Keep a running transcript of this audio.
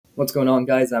What's going on,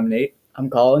 guys? I'm Nate, I'm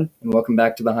Colin. and welcome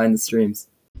back to Behind the Streams.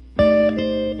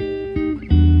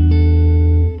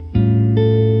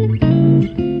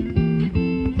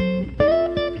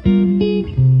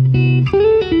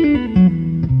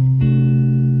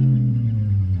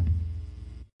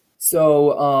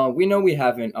 So, we know we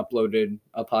haven't uploaded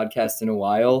a podcast in a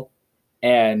while,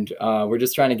 and we're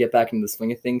just trying to get back into the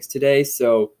swing of things today.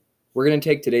 So, we're going to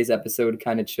take today's episode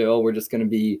kind of chill. We're just going to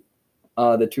be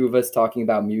the two of us talking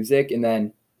about music, and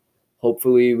then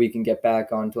hopefully we can get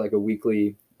back onto like a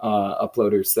weekly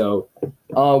uploader. So,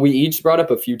 we each brought up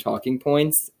a few talking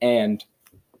points, and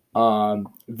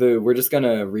we're just going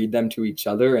to read them to each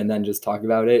other and then just talk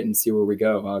about it and see where we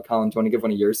go. Colin, do you want to give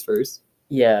one of yours first?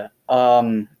 Yeah.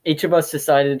 Each of us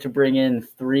decided to bring in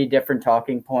 3 different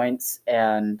talking points,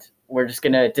 and we're just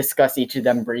going to discuss each of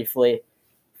them briefly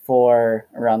for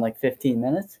around like 15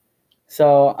 minutes.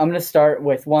 So I'm going to start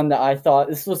with one that I thought,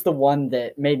 this was the one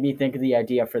that made me think of the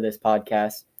idea for this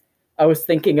podcast. I was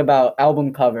thinking about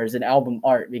album covers and album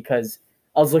art because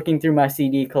I was looking through my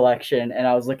CD collection and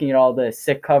I was looking at all the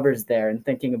sick covers there and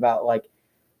thinking about like,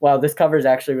 wow, this cover is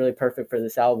actually really perfect for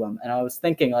this album. And I was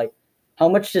thinking like, how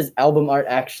much does album art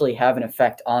actually have an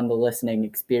effect on the listening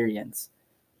experience?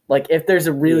 Like, if there's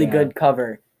a really good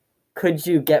cover, could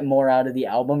you get more out of the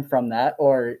album from that,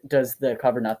 or does the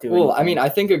cover not do anything? Well, I mean, I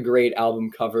think a great album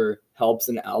cover helps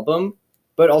an album,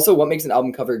 but also what makes an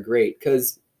album cover great?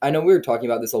 Because I know we were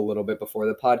talking about this a little bit before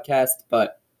the podcast,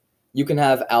 but you can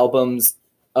have albums,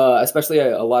 especially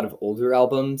a lot of older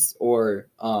albums, or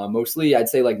mostly I'd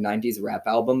say like 90s rap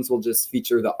albums will just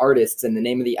feature the artists and the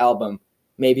name of the album,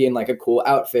 maybe in like a cool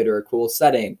outfit or a cool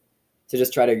setting to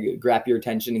just try to grab your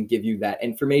attention and give you that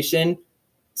information.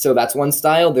 So that's one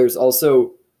style. There's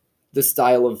also the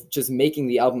style of just making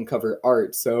the album cover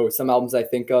art. So some albums I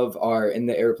think of are In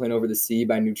the Airplane Over the Sea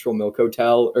by Neutral Milk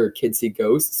Hotel or Kids See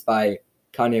Ghosts by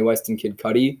Kanye West and Kid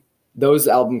Cudi. Those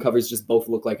album covers just both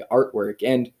look like artwork.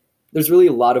 And there's really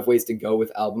a lot of ways to go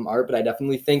with album art, but I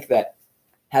definitely think that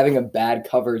having a bad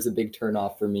cover is a big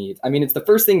turnoff for me. I mean, it's the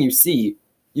first thing you see.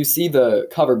 You see the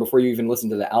cover before you even listen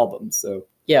to the album. So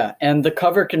yeah, and the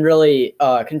cover can really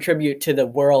contribute to the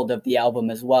world of the album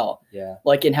as well. Yeah.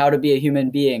 Like in How to Be a Human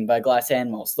Being by Glass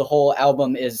Animals. The whole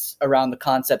album is around the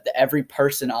concept that every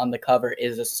person on the cover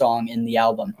is a song in the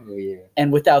album. Oh, yeah.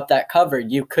 And without that cover,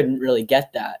 you couldn't really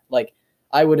get that. Like,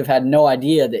 I would have had no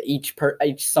idea that each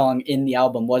song in the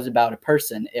album was about a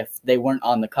person if they weren't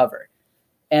on the cover.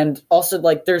 And also,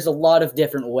 like, there's a lot of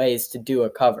different ways to do a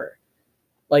cover.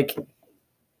 Like,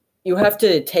 you have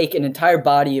to take an entire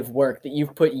body of work that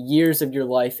you've put years of your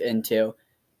life into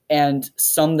and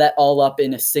sum that all up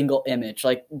in a single image.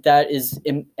 Like, that is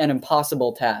an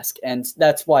impossible task. And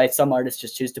that's why some artists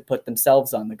just choose to put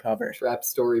themselves on the cover. Trap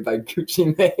Story by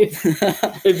Gucci Mane.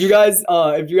 If you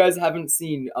guys haven't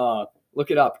seen, look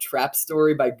it up. Trap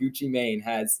Story by Gucci Mane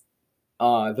has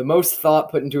the most thought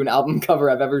put into an album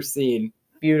cover I've ever seen.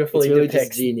 Beautifully it's really depicts,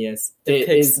 just genius.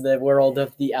 Depicts the world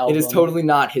of the album. It is totally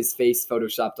not his face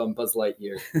photoshopped on Buzz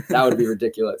Lightyear. That would be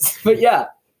ridiculous. But yeah,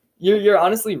 you're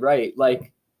honestly right.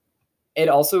 Like, it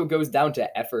also goes down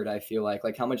to effort, I feel like.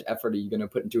 Like, how much effort are you going to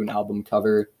put into an album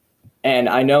cover? And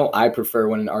I know I prefer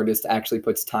when an artist actually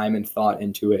puts time and thought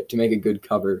into it to make a good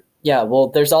cover. Yeah, well,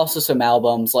 there's also some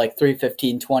albums like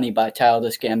 31520 by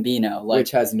Childish Gambino. Like, which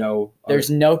has no...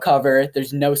 There's no cover,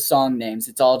 there's no song names.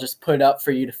 It's all just put up for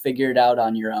you to figure it out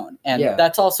on your own. And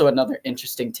that's also another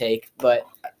interesting take. But,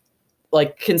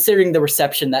 like, considering the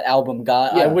reception that album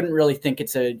got, I wouldn't really think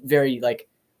it's a very, like,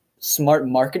 smart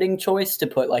marketing choice to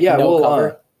put, like,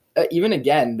 cover. Even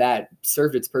again, that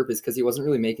served its purpose because he wasn't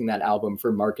really making that album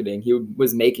for marketing. He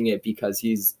was making it because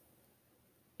he's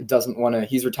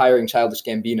retiring Childish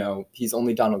Gambino. He's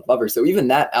only Donald Glover. So even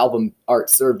that album art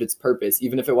served its purpose,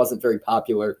 even if it wasn't very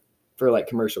popular for like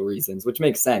commercial reasons, which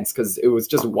makes sense because it was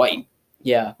just white.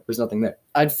 Yeah. There's nothing there.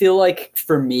 I'd feel like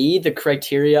for me, the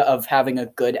criteria of having a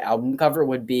good album cover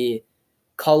would be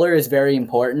color is very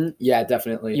important. Yeah,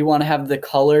 definitely. You want to have the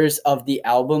colors of the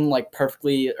album like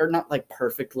perfectly, or not like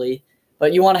perfectly,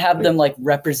 but you want to have them like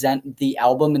represent the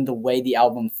album and the way the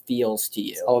album feels to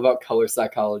you. It's all about color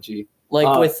psychology.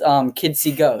 Like with Kids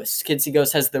See Ghosts. Kids See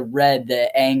Ghosts has the red,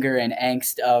 the anger and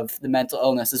angst of the mental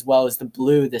illness, as well as the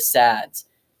blue, the sads.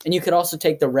 And you could also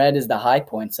take the red as the high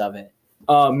points of it.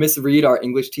 Miss Reed, our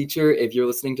English teacher, if you're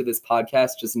listening to this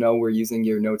podcast, just know we're using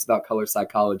your notes about color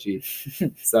psychology.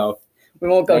 So we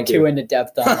won't go too into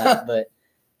depth on that, but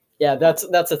yeah, that's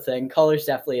a thing. Color's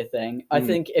definitely a thing. I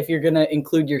think if you're going to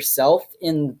include yourself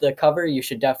in the cover, you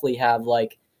should definitely have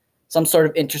like some sort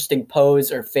of interesting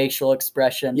pose or facial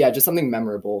expression. Yeah, just something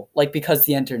memorable. Like because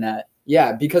the internet.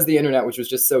 Yeah, because the internet, which was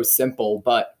just so simple,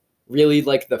 but really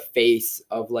like the face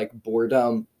of like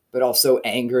boredom, but also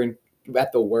anger and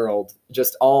at the world.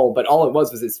 All it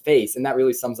was his face, and that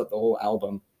really sums up the whole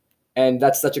album. And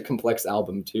that's such a complex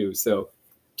album too. So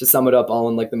to sum it up all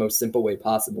in like the most simple way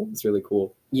possible is really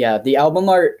cool. Yeah, the album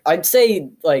art, I'd say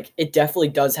like it definitely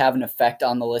does have an effect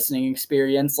on the listening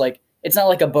experience. Like it's not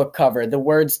like a book cover. The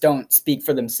words don't speak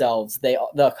for themselves.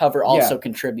 The cover also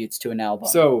contributes to an album.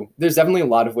 So there's definitely a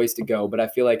lot of ways to go, but I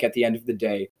feel like at the end of the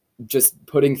day, just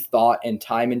putting thought and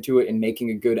time into it and making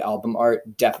a good album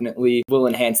art definitely will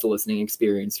enhance the listening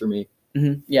experience for me.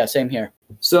 Mm-hmm. Yeah, same here.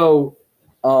 So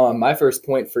my first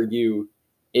point for you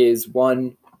is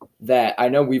one that I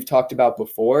know we've talked about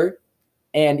before.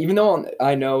 And even though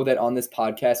I know that on this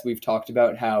podcast, we've talked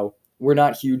about how we're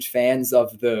not huge fans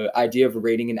of the idea of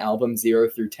rating an album 0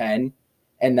 through 10,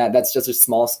 and that's just a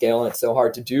small scale and it's so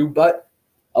hard to do, but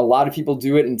a lot of people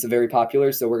do it and it's very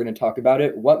popular, so we're going to talk about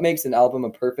it. What makes an album a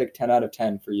perfect 10 out of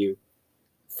 10 for you?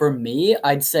 For me,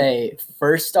 I'd say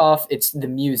first off, it's the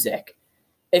music.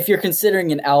 If you're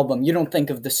considering an album, you don't think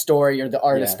of the story or the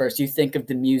artist first. You think of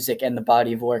the music and the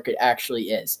body of work it actually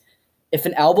is. If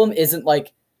an album isn't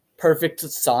like perfect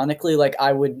sonically, like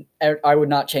I would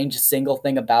not change a single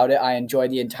thing about it. I enjoy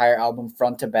the entire album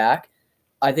front to back.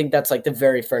 I think that's like the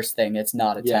very first thing. It's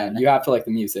not a 10. You have to like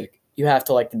the music. You have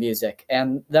to like the music.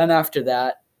 And then after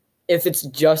that, if it's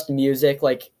just music,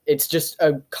 like it's just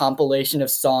a compilation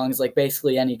of songs, like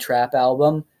basically any trap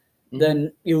album,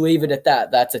 then you leave it at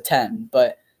that. That's a 10.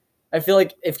 But I feel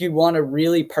like if you want a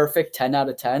really perfect 10 out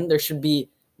of 10, there should be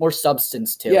more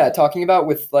substance to it. Yeah, talking about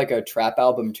with like a trap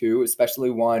album too, especially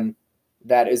one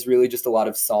that is really just a lot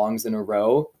of songs in a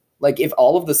row. Like if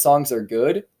all of the songs are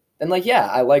good, then like, yeah,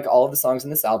 I like all of the songs in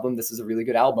this album. This is a really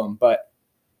good album. But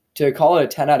to call it a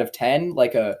 10 out of 10,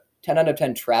 like a 10 out of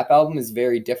 10 trap album is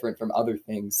very different from other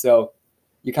things. So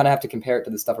you kind of have to compare it to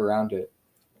the stuff around it.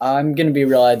 I'm going to be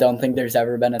real. I don't think there's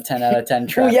ever been a 10 out of 10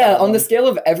 trap Well, yeah, album. on the scale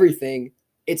of everything,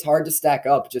 it's hard to stack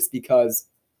up just because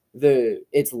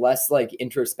it's less like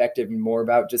introspective and more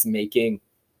about just making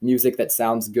music that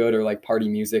sounds good or like party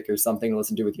music or something to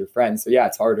listen to with your friends. So yeah,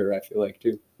 it's harder, I feel like,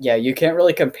 too. Yeah, you can't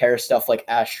really compare stuff like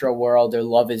Astro World or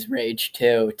Love is Rage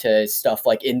 2 to stuff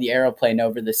like In the Aeroplane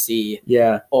Over the Sea.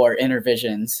 Yeah. Or Inner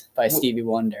Visions by Stevie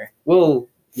Wonder. Well,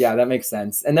 yeah, that makes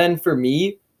sense. And then for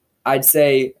me, I'd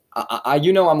say, I'm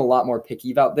a lot more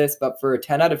picky about this, but for a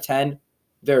 10 out of 10,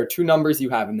 there are two numbers you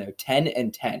have in there, 10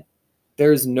 and 10.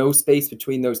 There's no space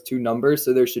between those two numbers,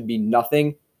 so there should be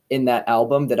nothing in that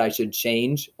album that I should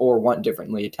change or want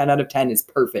differently. A 10 out of 10 is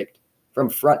perfect from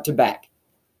front to back.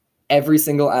 Every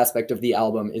single aspect of the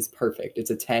album is perfect. It's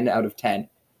a 10 out of 10.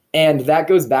 And that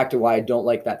goes back to why I don't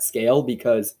like that scale,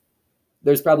 because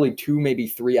there's probably 2, maybe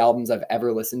 3 albums I've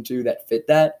ever listened to that fit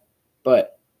that.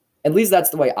 But at least that's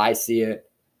the way I see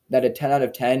it, that a 10 out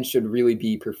of 10 should really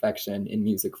be perfection in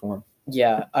music form.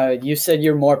 Yeah, you said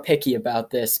you're more picky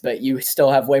about this, but you still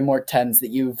have way more 10s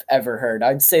that you've ever heard.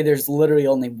 I'd say there's literally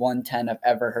only one 10 I've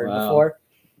ever heard before,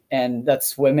 and that's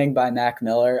Swimming by Mac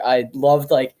Miller. I loved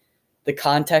like the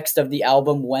context of the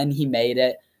album when he made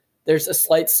it. There's a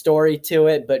slight story to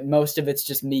it, but most of it's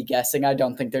just me guessing. I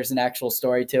don't think there's an actual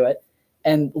story to it.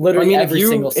 And literally every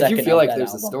single second if you feel like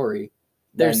there's a story,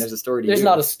 there's a story to There's you.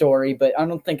 not a story, but I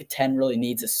don't think a 10 really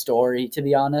needs a story, to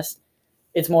be honest.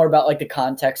 It's more about like the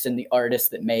context and the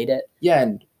artist that made it. Yeah,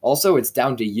 and also it's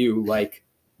down to you. Like,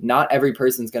 not every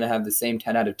person's going to have the same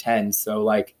 10 out of 10. So,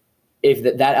 like, if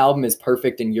that album is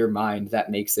perfect in your mind,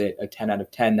 that makes it a 10 out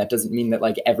of 10. That doesn't mean that,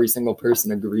 like, every single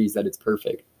person agrees that it's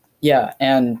perfect. Yeah,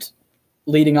 and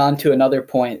leading on to another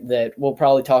point that we'll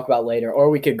probably talk about later, or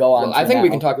we could go on. Well, I think we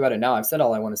can talk about it now. I've said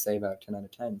all I want to say about 10 out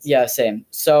of 10s. Yeah, same.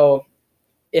 So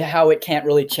how it can't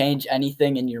really change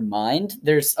anything in your mind.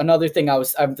 There's another thing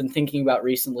I've been thinking about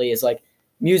recently is like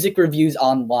music reviews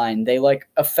online. They like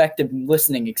affect a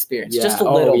listening experience just a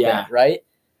little bit, right?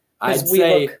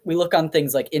 We look on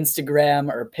things like Instagram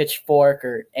or Pitchfork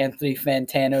or Anthony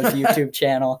Fantano's YouTube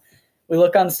channel. We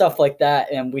look on stuff like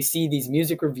that and we see these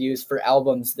music reviews for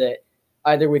albums that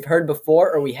either we've heard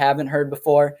before or we haven't heard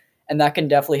before, and that can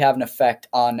definitely have an effect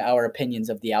on our opinions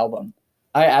of the album.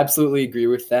 I absolutely agree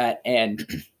with that. And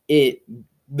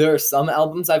there are some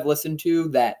albums I've listened to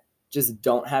that just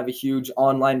don't have a huge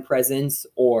online presence,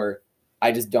 or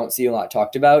I just don't see a lot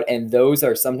talked about. And those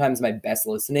are sometimes my best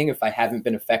listening if I haven't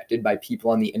been affected by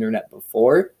people on the internet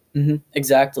before. Mm-hmm.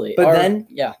 Exactly. But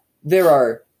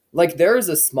there is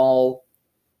a small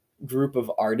group of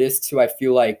artists who I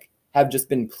feel like have just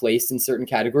been placed in certain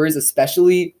categories,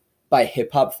 especially by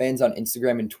hip hop fans on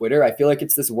Instagram and Twitter. I feel like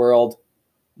it's this world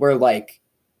where like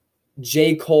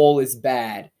J. Cole is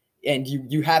bad and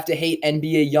you have to hate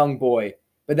NBA YoungBoy.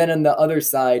 But then on the other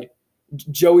side,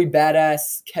 Joey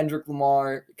Badass, Kendrick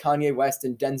Lamar, Kanye West,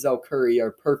 and Denzel Curry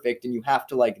are perfect, and you have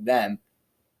to like them.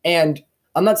 And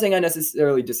I'm not saying I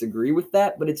necessarily disagree with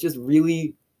that, but it's just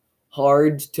really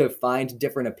hard to find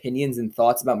different opinions and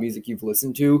thoughts about music you've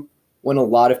listened to when a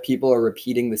lot of people are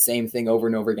repeating the same thing over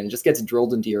and over again. It just gets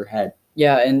drilled into your head.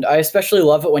 Yeah, and I especially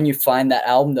love it when you find that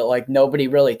album that like nobody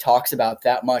really talks about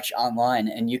that much online,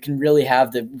 and you can really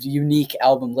have the unique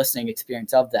album listening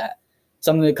experience of that.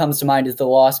 Something that comes to mind is The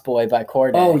Lost Boy by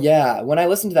Cordae. Oh yeah, when I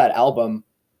listened to that album,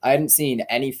 I hadn't seen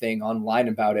anything online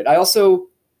about it. I also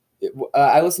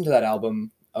I listened to that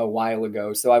album a while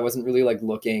ago, so I wasn't really like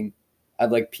looking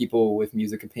at like people with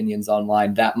music opinions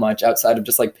online that much outside of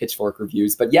just like Pitchfork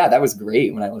reviews. But yeah, that was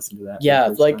great when I listened to that. Yeah,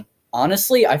 like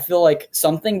honestly, I feel like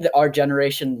something that our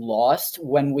generation lost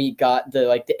when we got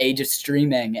the age of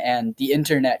streaming and the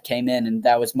internet came in and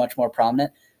that was much more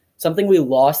prominent. Something we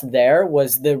lost there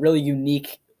was the really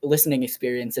unique listening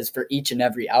experiences for each and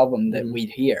every album that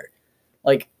we'd hear.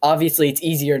 Like obviously it's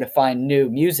easier to find new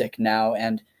music now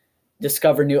and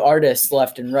discover new artists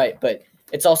left and right, but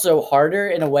it's also harder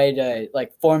in a way to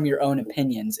like form your own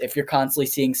opinions if you're constantly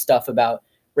seeing stuff about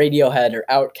Radiohead or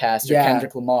Outkast or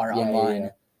Kendrick Lamar online. Yeah.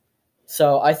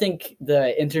 So I think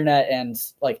the internet and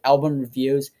like album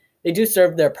reviews, they do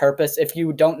serve their purpose. If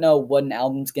you don't know what an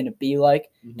album's going to be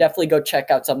like, definitely go check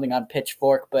out something on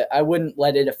Pitchfork, but I wouldn't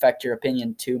let it affect your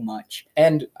opinion too much.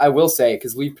 And I will say,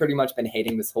 because we've pretty much been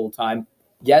hating this whole time,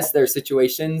 yes, there are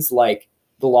situations like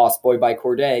The Lost Boy by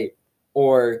Cordae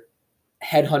or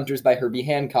Headhunters by Herbie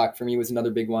Hancock for me was another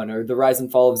big one, or The Rise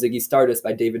and Fall of Ziggy Stardust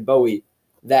by David Bowie,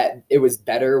 that it was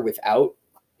better without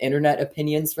internet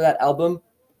opinions for that album.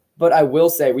 But I will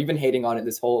say we've been hating on it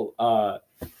this whole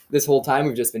time.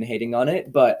 We've just been hating on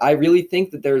it. But I really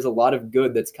think that there's a lot of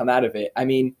good that's come out of it. I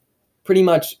mean, pretty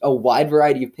much a wide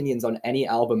variety of opinions on any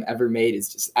album ever made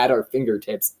is just at our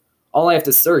fingertips. All I have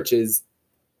to search is,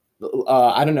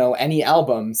 I don't know, any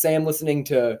album. Say I'm listening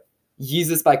to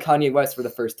Yeezus by Kanye West for the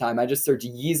first time. I just search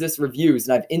Yeezus reviews,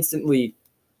 and I've instantly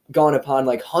gone upon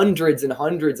like hundreds and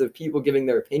hundreds of people giving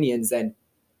their opinions. And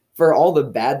for all the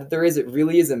bad that there is, it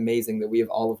really is amazing that we have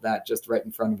all of that just right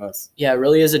in front of us. Yeah, it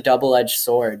really is a double-edged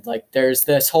sword. Like, there's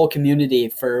this whole community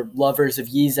for lovers of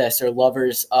Yeezus or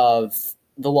lovers of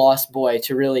The Lost Boy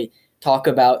to really talk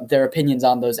about their opinions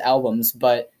on those albums.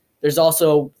 But there's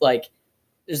also, like,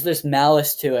 there's this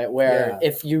malice to it where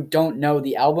if you don't know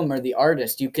the album or the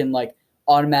artist, you can, like,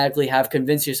 automatically have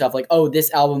convinced yourself, like, oh,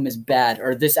 this album is bad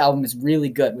or this album is really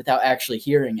good without actually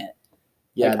hearing it.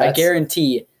 Yeah, like, I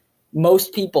guarantee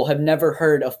most people have never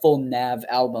heard a full Nav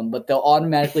album, but they'll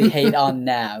automatically hate on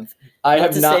Nav. I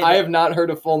have not heard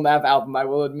a full Nav album, I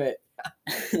will admit.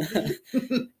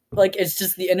 Like, it's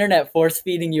just the internet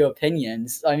force-feeding you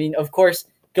opinions. I mean, of course,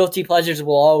 guilty pleasures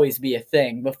will always be a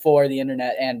thing before the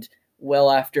internet and well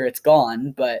after it's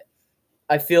gone, but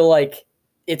I feel like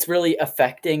it's really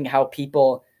affecting how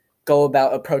people go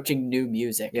about approaching new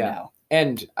music now.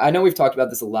 And I know we've talked about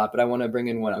this a lot, but I want to bring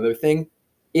in one other thing.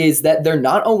 Is that they're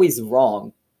not always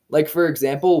wrong. Like, for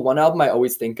example, one album I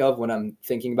always think of when I'm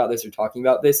thinking about this or talking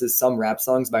about this is Some Rap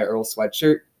Songs by Earl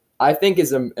Sweatshirt. I think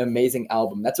is an amazing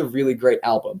album. That's a really great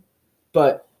album.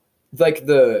 But, like,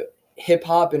 the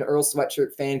hip-hop and Earl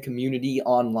Sweatshirt fan community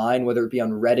online, whether it be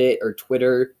on Reddit or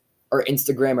Twitter or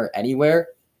Instagram or anywhere,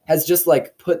 has just,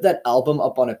 like, put that album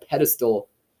up on a pedestal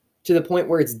to the point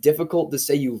where it's difficult to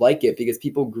say you like it because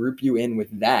people group you in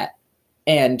with that.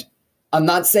 And I'm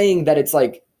not saying that it's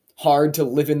like hard to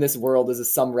live in this world as a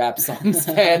Some Rap Songs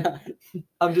fan.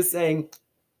 I'm just saying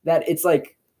that it's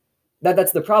like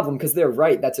that's the problem, because they're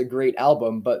right. That's a great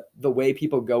album, but the way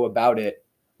people go about it,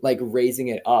 like raising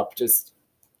it up, just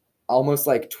almost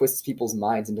like twists people's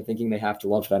minds into thinking they have to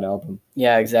love that album.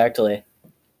 Yeah, exactly.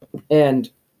 And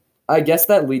I guess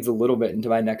that leads a little bit into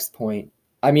my next point.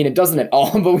 I mean, it doesn't at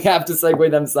all, but we have to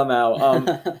segue them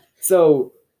somehow.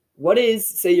 So what is,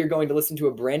 say you're going to listen to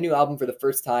a brand new album for the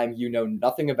first time, you know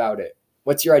nothing about it.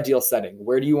 What's your ideal setting?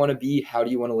 Where do you want to be? How do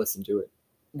you want to listen to it?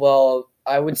 Well,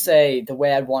 I would say the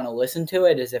way I'd want to listen to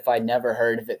it is if I'd never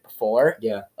heard of it before.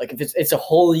 Yeah. Like if it's a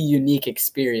wholly unique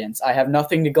experience. I have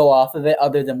nothing to go off of it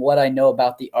other than what I know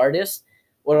about the artist,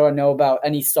 what do I know about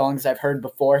any songs I've heard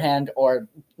beforehand, or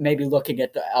maybe looking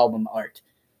at the album art.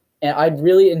 And I'd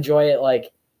really enjoy it,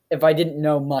 like, if I didn't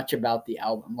know much about the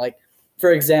album. Like,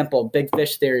 for example, Big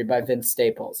Fish Theory by Vince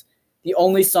Staples. The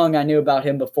only song I knew about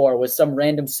him before was some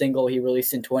random single he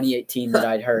released in 2018 that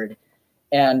I'd heard.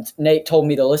 And Nate told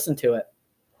me to listen to it.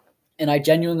 And I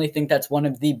genuinely think that's one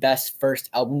of the best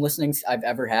first album listenings I've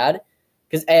ever had.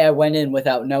 Because I went in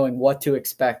without knowing what to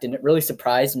expect, and it really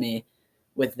surprised me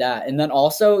with that. And then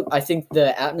also, I think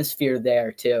the atmosphere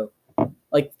there, too.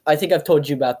 Like, I think I've told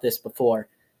you about this before.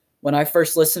 When I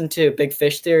first listened to Big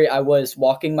Fish Theory, I was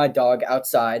walking my dog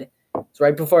outside. It's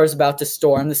right before I was about to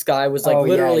storm. The sky was like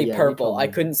literally purple. I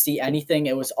couldn't see anything.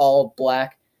 It was all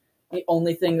black. The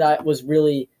only thing that was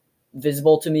really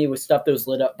visible to me was stuff that was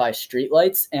lit up by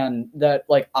streetlights, and that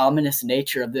like ominous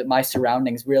nature of my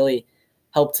surroundings really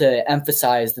helped to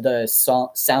emphasize the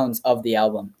sounds of the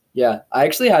album. Yeah, I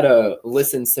actually had a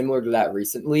listen similar to that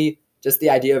recently. Just the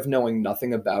idea of knowing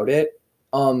nothing about it.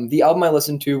 The album I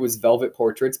listened to was Velvet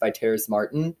Portraits by Terrace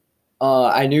Martin.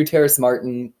 I knew Terrace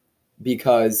Martin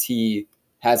because he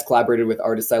has collaborated with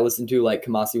artists I listen to like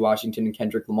Kamasi Washington and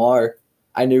Kendrick Lamar.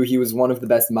 I knew he was one of the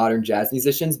best modern jazz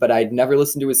musicians, but I'd never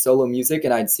listened to his solo music,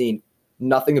 and I'd seen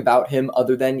nothing about him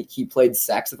other than he played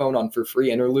saxophone on For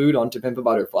Free Interlude on To Pimp a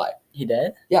Butterfly. He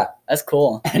did? Yeah. That's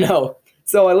cool. I know.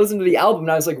 So I listened to the album,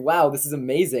 and I was like, wow, this is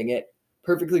amazing. It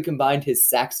perfectly combined his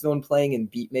saxophone playing and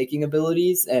beat-making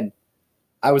abilities, and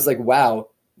I was like, wow,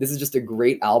 this is just a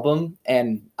great album,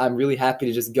 and I'm really happy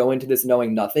to just go into this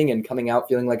knowing nothing and coming out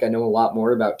feeling like I know a lot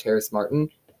more about Terrace Martin.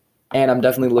 And I'm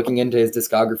definitely looking into his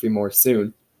discography more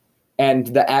soon. And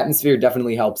the atmosphere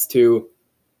definitely helps too.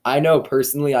 I know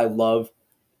personally I love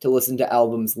to listen to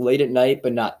albums late at night,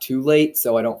 but not too late,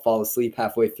 so I don't fall asleep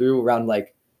halfway through around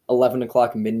like 11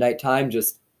 o'clock midnight time.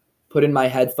 Just put in my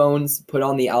headphones, put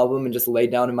on the album, and just lay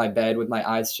down in my bed with my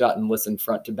eyes shut and listen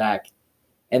front to back.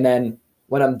 And then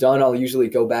when I'm done, I'll usually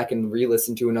go back and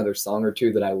re-listen to another song or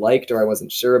two that I liked or I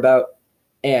wasn't sure about.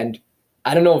 And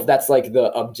I don't know if that's like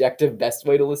the objective best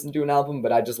way to listen to an album,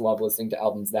 but I just love listening to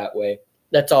albums that way.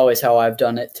 That's always how I've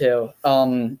done it too.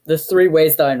 The 3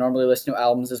 ways that I normally listen to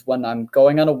albums is when I'm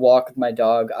going on a walk with my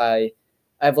dog. I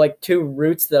have like 2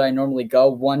 routes that I normally go.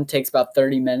 One takes about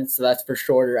 30 minutes, so that's for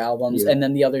shorter albums, and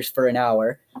then the other's for an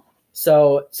hour.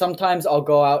 So sometimes I'll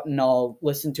go out and I'll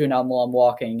listen to an album while I'm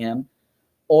walking him.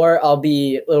 Or it'll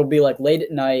be like late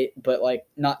at night, but like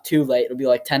not too late. It'll be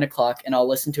like 10 o'clock, and I'll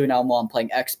listen to an album while I'm playing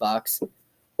Xbox.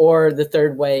 Or the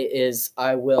third way is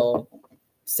I will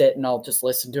sit and I'll just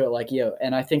listen to it like you.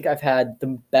 And I think I've had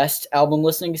the best album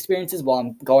listening experiences while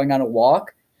I'm going on a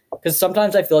walk, because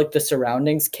sometimes I feel like the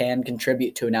surroundings can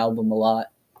contribute to an album a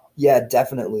lot. Yeah,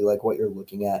 definitely, like what you're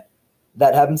looking at.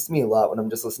 That happens to me a lot when I'm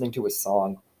just listening to a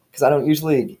song, because I don't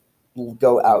usually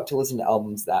go out to listen to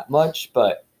albums that much,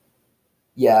 but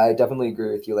yeah, I definitely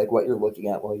agree with you. Like what you're looking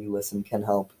at while you listen can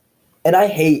help. And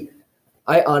I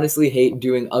honestly hate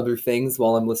doing other things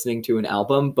while I'm listening to an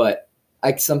album, but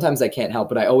sometimes I can't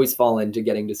help it. I always fall into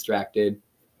getting distracted,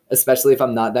 especially if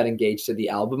I'm not that engaged to the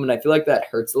album. And I feel like that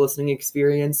hurts the listening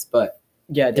experience, but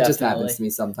yeah, it just happens to me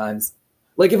sometimes.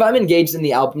 Like if I'm engaged in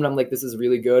the album and I'm like, this is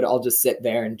really good, I'll just sit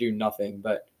there and do nothing.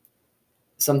 But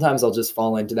sometimes I'll just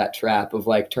fall into that trap of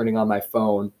like turning on my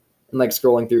phone and like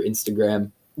scrolling through Instagram.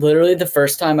 Literally the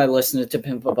first time I listened to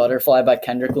Pimp a Butterfly by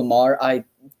Kendrick Lamar, I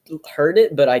heard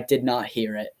it, but I did not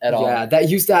hear it at all. Yeah,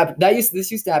 this used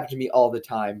to happen to me all the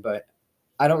time, but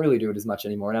I don't really do it as much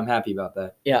anymore, and I'm happy about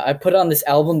that. Yeah, I put on this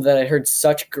album that I heard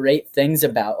such great things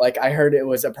about. Like, I heard it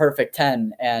was a perfect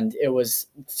 10, and it was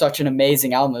such an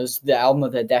amazing album. It was the album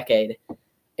of the decade.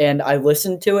 And I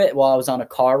listened to it while I was on a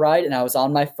car ride, and I was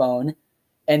on my phone,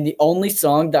 and the only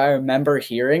song that I remember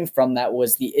hearing from that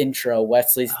was the intro,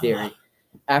 Wesley's Theory.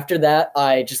 After that,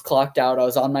 I just clocked out. I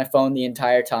was on my phone the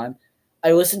entire time.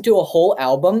 I listened to a whole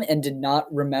album and did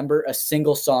not remember a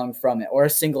single song from it or a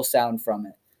single sound from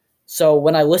it. So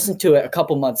when I listened to it a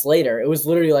couple months later, it was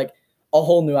literally like a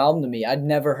whole new album to me. I'd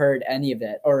never heard any of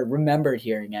it or remembered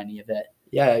hearing any of it.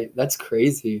 Yeah, that's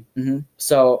crazy. Mm-hmm.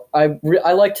 So I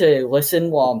like to listen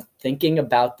while I'm thinking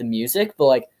about the music, but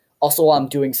like also while I'm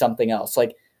doing something else,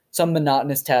 like some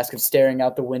monotonous task of staring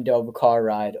out the window of a car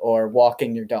ride or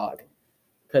walking your dog.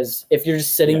 Because if you're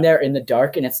just sitting there in the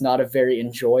dark and it's not a very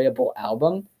enjoyable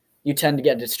album, you tend to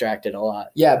get distracted a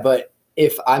lot. Yeah, but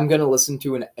if I'm going to listen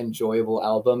to an enjoyable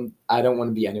album, I don't want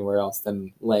to be anywhere else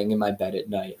than laying in my bed at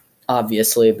night.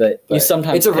 Obviously, but you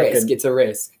sometimes it's a risk. It's a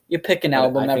risk. You pick an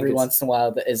album every once in a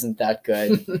while that isn't that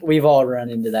good. We've all run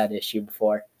into that issue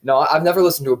before. No, I've never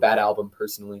listened to a bad album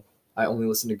personally. I only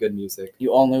listen to good music.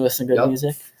 You only listen to good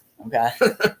music? Okay.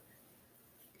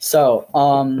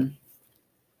 So,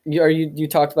 you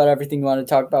talked about everything you wanted to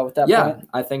talk about with that point? Yeah,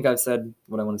 I think I've said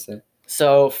what I want to say.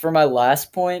 So for my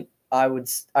last point, I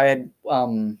said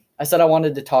I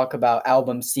wanted to talk about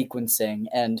album sequencing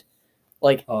and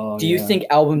like, do you think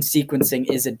album sequencing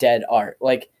is a dead art?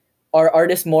 Like, are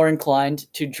artists more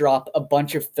inclined to drop a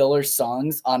bunch of filler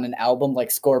songs on an album like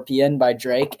Scorpion by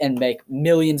Drake and make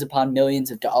millions upon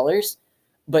millions of dollars,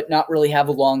 but not really have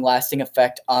a long-lasting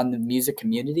effect on the music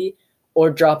community? Or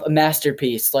drop a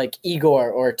masterpiece like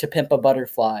Igor or To Pimp a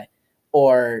Butterfly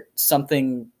or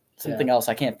something else.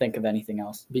 I can't think of anything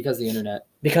else. Because the internet.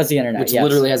 Because the internet, Which yes.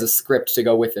 literally has a script to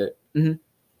go with it. Mhm.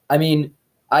 I mean,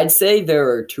 I'd say there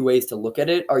are two ways to look at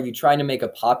it. Are you trying to make a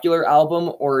popular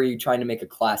album, or are you trying to make a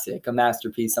classic, a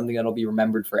masterpiece, something that'll be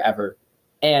remembered forever?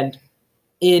 And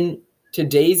in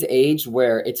today's age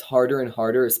where it's harder and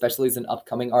harder, especially as an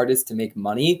upcoming artist, to make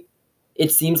money,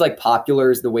 it seems like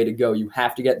popular is the way to go. You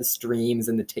have to get the streams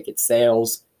and the ticket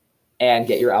sales and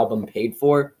get your album paid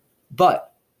for.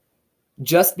 But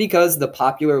just because the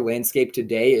popular landscape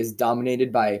today is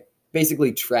dominated by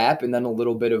basically trap and then a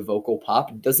little bit of vocal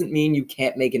pop doesn't mean you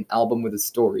can't make an album with a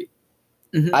story.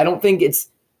 Mhm. I don't think it's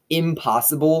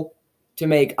impossible to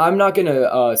make. I'm not going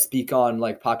to speak on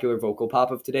like popular vocal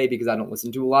pop of today because I don't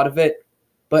listen to a lot of it,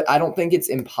 but I don't think it's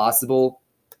impossible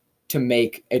to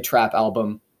make a trap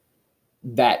album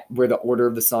that where the order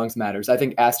of the songs matters. I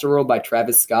think Astroworld by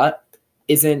Travis Scott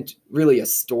isn't really a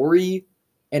story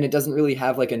and it doesn't really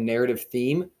have like a narrative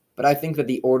theme, but I think that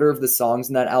the order of the songs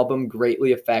in that album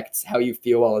greatly affects how you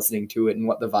feel while listening to it and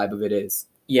what the vibe of it is.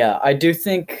 Yeah, I do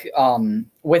think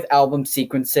with album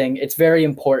sequencing, it's very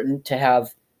important to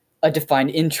have a defined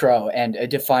intro and a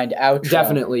defined outro.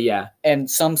 Definitely, yeah. And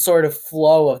some sort of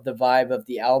flow of the vibe of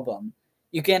the album.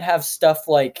 You can't have stuff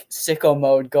like Sicko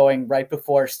Mode going right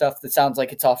before stuff that sounds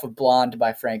like it's off of Blonde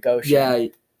by Frank Ocean. Yeah.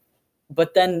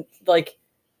 But then,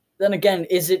 then again,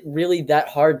 is it really that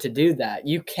hard to do that?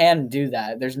 You can do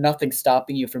that. There's nothing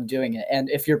stopping you from doing it. And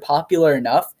if you're popular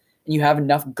enough and you have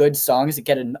enough good songs to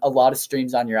get a lot of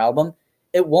streams on your album,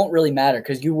 it won't really matter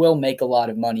because you will make a lot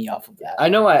of money off of that. I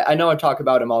know I talk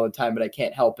about him all the time, but I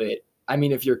can't help it. I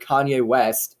mean, if you're Kanye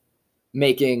West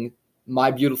making My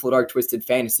Beautiful Dark Twisted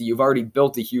Fantasy, you've already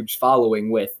built a huge following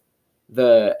with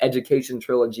the Education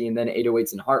trilogy and then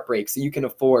 808s and Heartbreak, so you can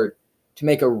afford to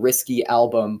make a risky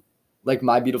album like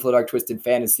My Beautiful Dark Twisted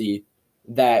Fantasy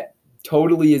that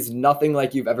totally is nothing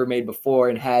like you've ever made before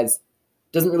and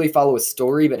doesn't really follow a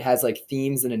story, but has like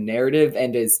themes and a narrative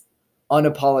and is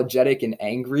unapologetic and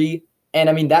angry. And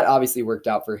I mean, that obviously worked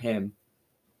out for him,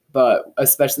 but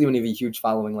especially when you have a huge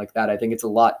following like that, I think it's a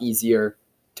lot easier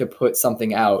to put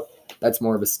something out that's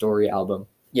more of a story album.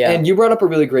 Yeah. And you brought up a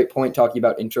really great point talking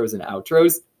about intros and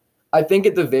outros. I think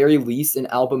at the very least, an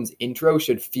album's intro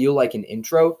should feel like an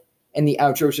intro and the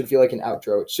outro should feel like an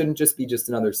outro. It shouldn't just be just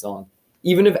another song.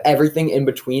 Even if everything in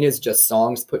between is just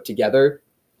songs put together,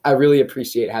 I really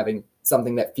appreciate having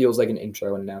something that feels like an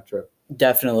intro and an outro.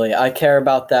 Definitely. I care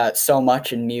about that so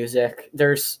much in music.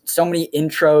 There's so many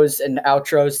intros and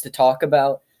outros to talk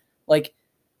about. Like,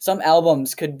 some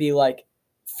albums could be like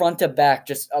front to back,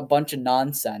 just a bunch of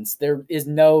nonsense. There is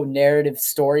no narrative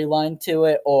storyline to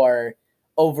it or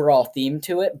overall theme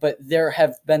to it, but there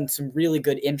have been some really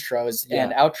good intros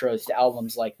and outros to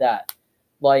albums like that.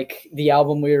 Like the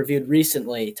album we reviewed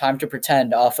recently, Time to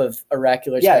Pretend, off of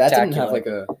Oracular Spectacular. Yeah, that didn't have like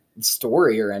a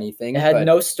story or anything. It had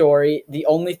no story. The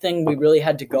only thing we really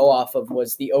had to go off of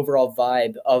was the overall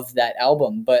vibe of that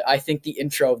album, but I think the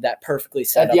intro of that perfectly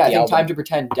set up the album. I think Time to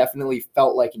Pretend definitely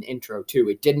felt like an intro too.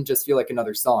 It didn't just feel like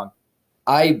another song.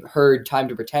 I heard Time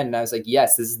to Pretend and I was like,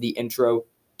 yes, this is the intro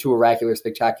to Oracular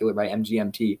Spectacular by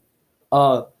MGMT.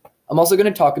 I'm also going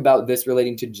to talk about this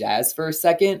relating to jazz for a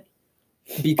second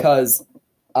because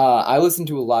I listen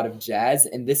to a lot of jazz,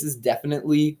 and this is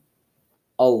definitely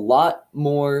a lot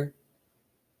more,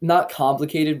 not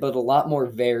complicated, but a lot more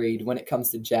varied when it comes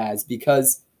to jazz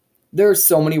because there are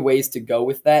so many ways to go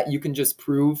with that. You can just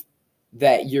prove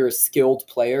that you're a skilled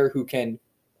player who can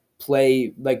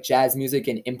play like jazz music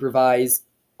and improvise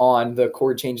on the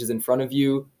chord changes in front of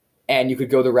you. And you could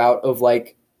go the route of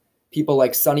like people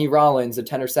like Sonny Rollins, a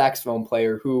tenor saxophone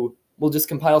player who will just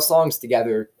compile songs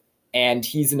together. And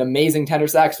he's an amazing tenor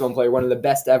saxophone player, one of the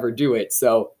best to ever do it.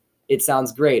 So it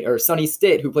sounds great. Or Sonny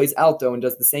Stitt, who plays alto and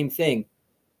does the same thing.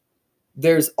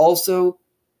 There's also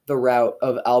the route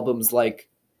of albums like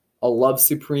A Love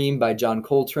Supreme by John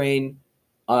Coltrane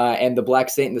and The Black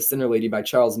Saint and the Sinner Lady by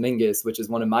Charles Mingus, which is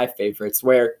one of my favorites,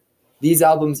 where these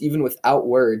albums, even without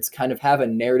words, kind of have a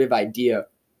narrative idea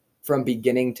from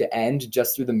beginning to end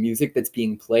just through the music that's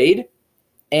being played.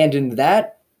 And in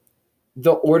that,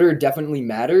 the order definitely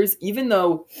matters, even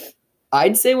though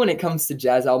I'd say when it comes to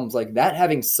jazz albums like that,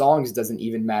 having songs doesn't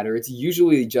even matter. It's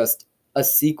usually just a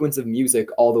sequence of music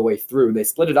all the way through. They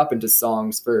split it up into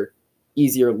songs for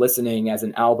easier listening as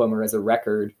an album or as a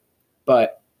record.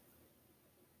 But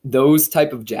those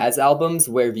type of jazz albums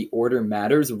where the order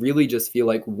matters really just feel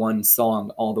like one song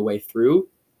all the way through.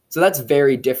 So that's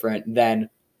very different than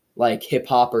like hip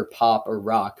hop or pop or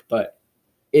rock, but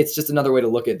it's just another way to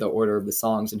look at the order of the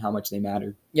songs and how much they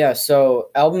matter. Yeah, so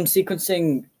album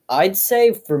sequencing, I'd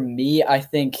say for me, I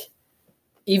think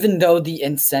even though the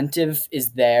incentive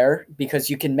is there because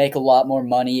you can make a lot more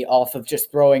money off of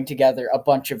just throwing together a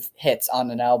bunch of hits on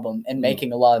an album and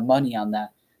making a lot of money on that.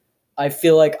 I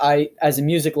feel like as a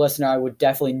music listener, I would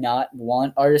definitely not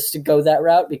want artists to go that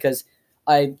route because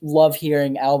I love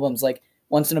hearing albums like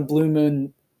Once in a Blue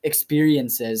Moon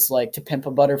experiences, like To Pimp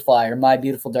a Butterfly or My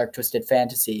Beautiful Dark Twisted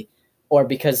Fantasy, or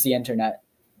Because the Internet.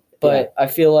 But I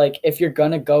feel like if you're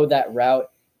going to go that route,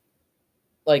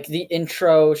 like the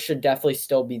intro should definitely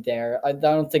still be there. I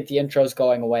don't think the intro is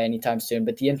going away anytime soon,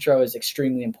 but the intro is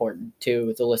extremely important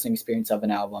to the listening experience of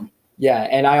an album. Yeah,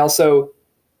 and I also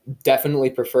definitely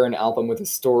prefer an album with a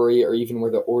story or even where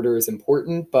the order is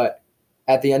important, but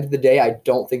at the end of the day, I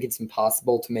don't think it's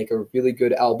impossible to make a really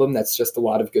good album that's just a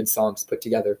lot of good songs put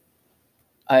together.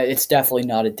 It's definitely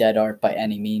not a dead art by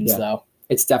any means, though.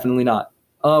 It's definitely not.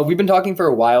 We've been talking for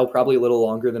a while, probably a little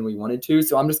longer than we wanted to,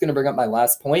 so I'm just going to bring up my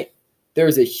last point. There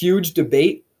is a huge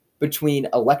debate between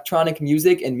electronic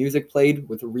music and music played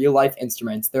with real-life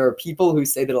instruments. There are people who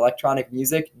say that electronic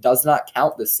music does not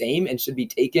count the same and should be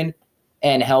taken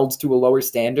and held to a lower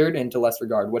standard and to less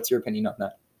regard. What's your opinion on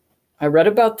that? I read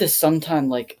about this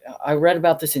sometime, I read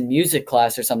about this in music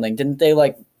class or something. Didn't they,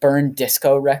 burn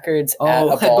disco records at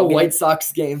a ball game? White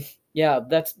Sox game. Yeah,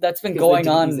 that's been going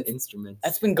on. Instruments.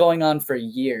 That's been going on for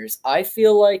years. I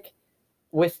feel like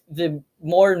with the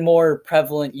more and more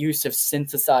prevalent use of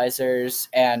synthesizers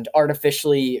and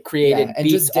artificially created and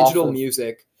beats just digital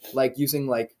music, like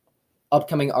using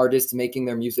upcoming artists making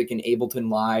their music in Ableton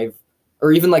Live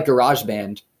or even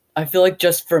GarageBand. I feel like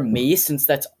just for me, since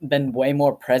that's been way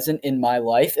more present in my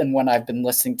life and when I've been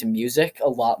listening to music a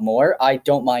lot more, I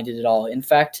don't mind it at all. In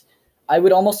fact, I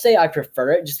would almost say I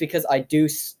prefer it just because I do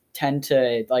tend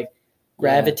to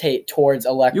gravitate towards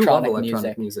electronic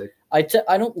music. I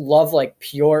don't love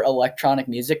pure electronic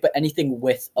music, but anything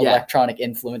with electronic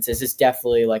influences is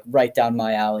definitely right down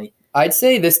my alley. I'd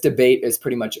say this debate is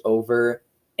pretty much over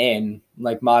in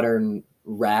modern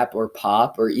rap or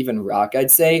pop or even rock,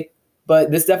 I'd say.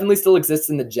 But this definitely still exists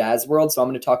in the jazz world, so I'm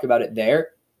going to talk about it there.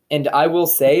 And I will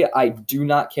say I do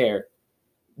not care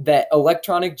that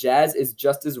electronic jazz is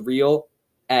just as real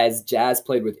as jazz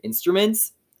played with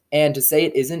instruments. And to say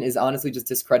it isn't is honestly just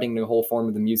discrediting the whole form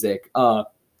of the music.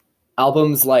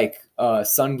 Albums like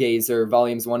Sungazer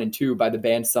Volumes 1 and 2 by the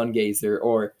band Sungazer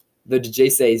or the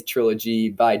Djese Trilogy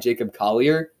by Jacob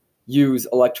Collier use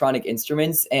electronic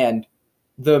instruments, and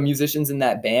the musicians in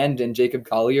that band and Jacob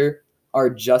Collier are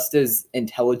just as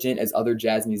intelligent as other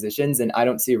jazz musicians, and I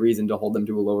don't see a reason to hold them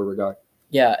to a lower regard.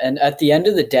 Yeah, and at the end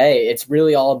of the day, it's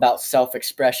really all about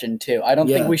self-expression too. I don't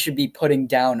think we should be putting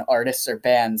down artists or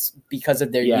bands because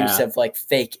of their use of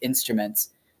fake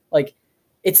instruments.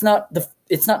 It's not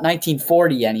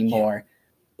 1940 anymore.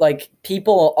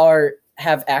 People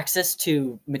have access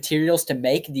to materials to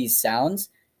make these sounds,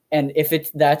 and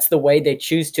if that's the way they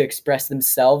choose to express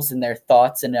themselves and their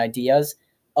thoughts and ideas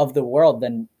of the world,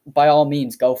 then by all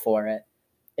means go for it.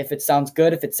 If it sounds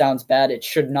good, if it sounds bad, it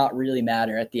should not really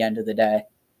matter at the end of the day.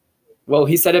 Well,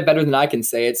 he said it better than I can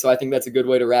say it, so I think that's a good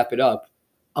way to wrap it up.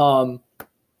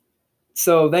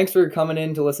 So thanks for coming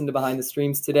in to listen to Behind the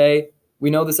Streams today.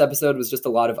 We know this episode was just a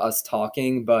lot of us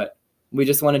talking, but we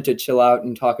just wanted to chill out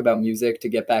and talk about music to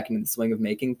get back into the swing of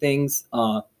making things.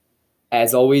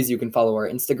 As always, you can follow our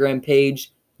Instagram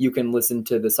page. You can listen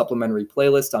to the supplementary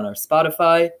playlist on our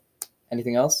Spotify.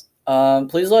 Anything else?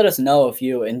 Please let us know if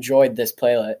you enjoyed this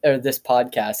playlist or this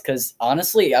podcast, because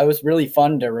honestly, it was really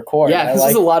fun to record. Yeah, this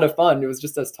was a lot of fun. It was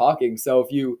just us talking. So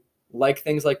if you like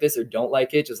things like this or don't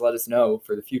like it, just let us know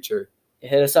for the future.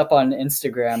 Hit us up on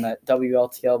Instagram at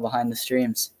WLTL Behind the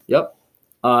Streams. Yep.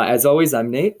 As always, I'm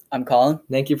Nate. I'm Colin.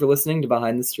 Thank you for listening to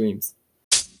Behind the Streams.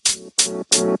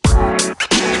 You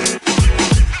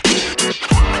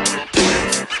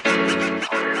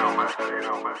know, man.